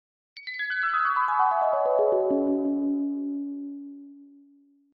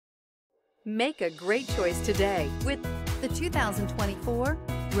Make a great choice today with the 2024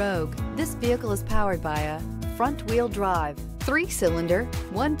 Rogue. This vehicle is powered by a front-wheel drive, 3-cylinder,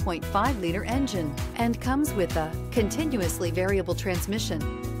 1.5-liter engine, and comes with a continuously variable transmission.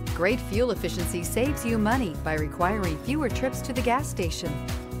 Great fuel efficiency saves you money by requiring fewer trips to the gas station.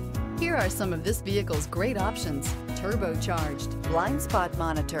 Here are some of this vehicle's great options: turbocharged, blind spot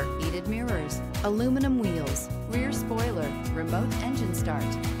monitor, heated mirrors, aluminum wheels, rear spoiler, remote engine start,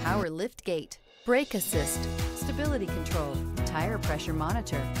 power lift gate, brake assist, stability control, tire pressure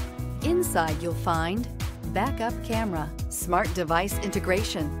monitor. Inside you'll find backup camera, smart device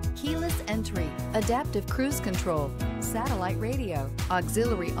integration, keyless entry, adaptive cruise control, satellite radio,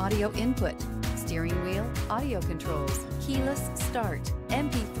 auxiliary audio input, steering wheel audio controls, keyless start,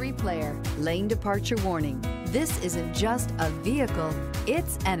 MP3 player, lane departure warning. This isn't just a vehicle,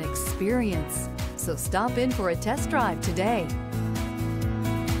 it's an experience. So stop in for a test drive today.